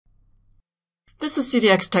This is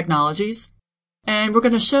CDX Technologies, and we're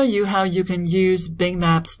going to show you how you can use Bing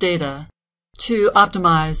Maps data to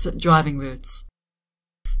optimize driving routes.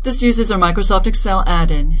 This uses our Microsoft Excel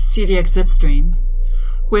add-in, CDX ZipStream,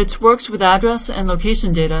 which works with address and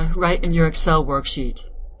location data right in your Excel worksheet.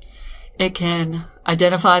 It can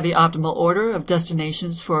identify the optimal order of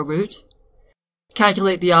destinations for a route,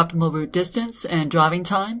 calculate the optimal route distance and driving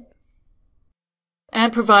time,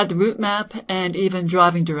 and provide the route map and even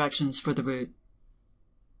driving directions for the route.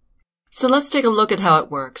 So let's take a look at how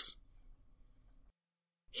it works.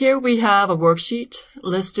 Here we have a worksheet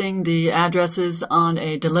listing the addresses on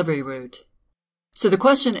a delivery route. So the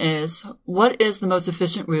question is, what is the most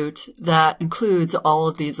efficient route that includes all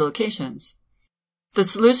of these locations? The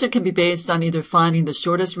solution can be based on either finding the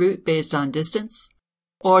shortest route based on distance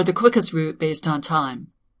or the quickest route based on time.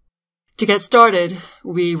 To get started,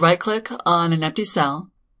 we right-click on an empty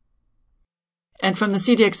cell, and from the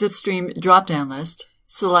CDX ZipStream drop-down list,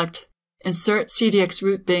 select Insert CDX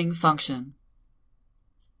Route Bing function.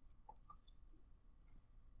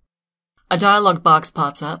 A dialog box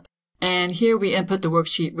pops up, and here we input the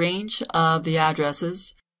worksheet range of the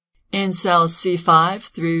addresses in cells C5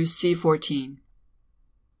 through C14.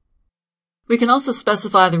 We can also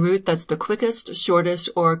specify the route that's the quickest, shortest,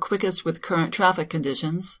 or quickest with current traffic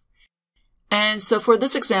conditions. And so for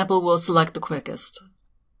this example, we'll select the quickest.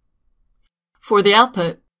 For the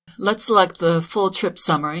output, let's select the full trip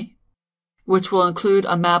summary, which will include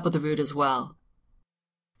a map of the route as well.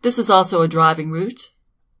 This is also a driving route.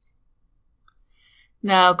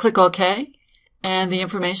 Now click OK, and the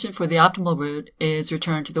information for the optimal route is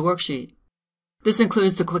returned to the worksheet. This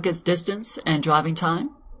includes the quickest distance and driving time,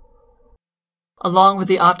 along with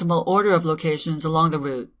the optimal order of locations along the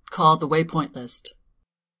route, called the waypoint list,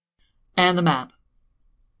 and the map.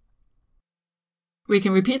 We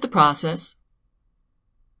can repeat the process,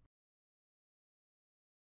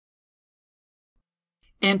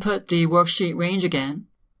 input the worksheet range again,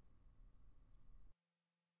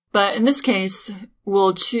 but in this case,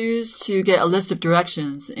 we'll choose to get a list of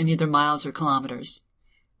directions in either miles or kilometers.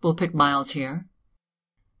 We'll pick miles here,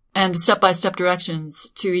 and the step-by-step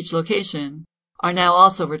directions to each location are now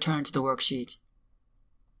also returned to the worksheet.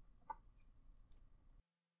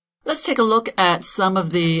 Let's take a look at some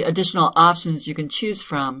of the additional options you can choose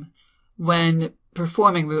from when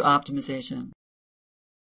performing route optimization.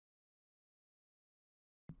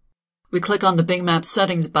 We click on the Bing Maps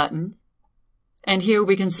Settings button, and here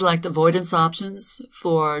we can select avoidance options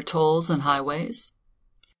for tolls and highways,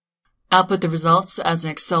 output the results as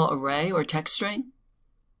an Excel array or text string,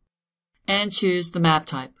 and choose the map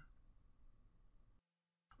type.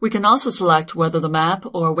 We can also select whether the map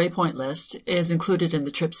or waypoint list is included in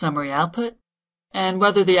the trip summary output, and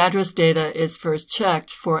whether the address data is first checked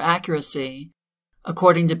for accuracy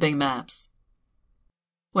according to Bing Maps.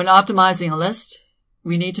 When optimizing a list,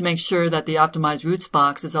 we need to make sure that the Optimize Routes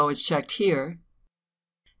box is always checked here,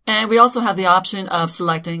 and we also have the option of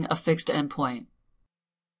selecting a fixed endpoint.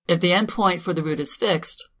 If the endpoint for the route is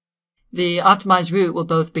fixed, the optimized route will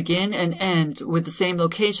both begin and end with the same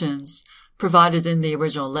locations provided in the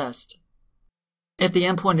original list. If the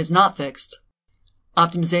endpoint is not fixed,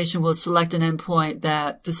 optimization will select an endpoint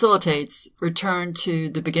that facilitates return to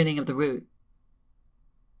the beginning of the route.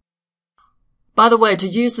 By the way, to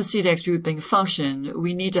use the CDX Route Bing function,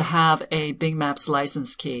 we need to have a Bing Maps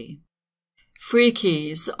license key. Free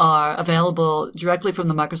keys are available directly from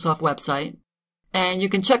the Microsoft website, and you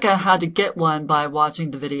can check out how to get one by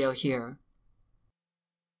watching the video here.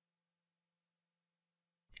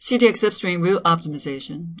 CDX ZipStream Route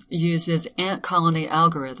Optimization uses ant colony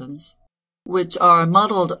algorithms, which are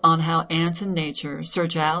modeled on how ants in nature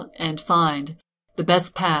search out and find the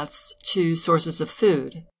best paths to sources of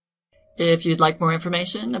food. If you'd like more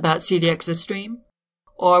information about CDX ZipStream,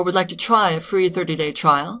 or would like to try a free 30-day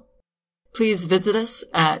trial, please visit us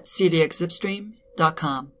at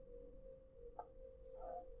cdxzipstream.com.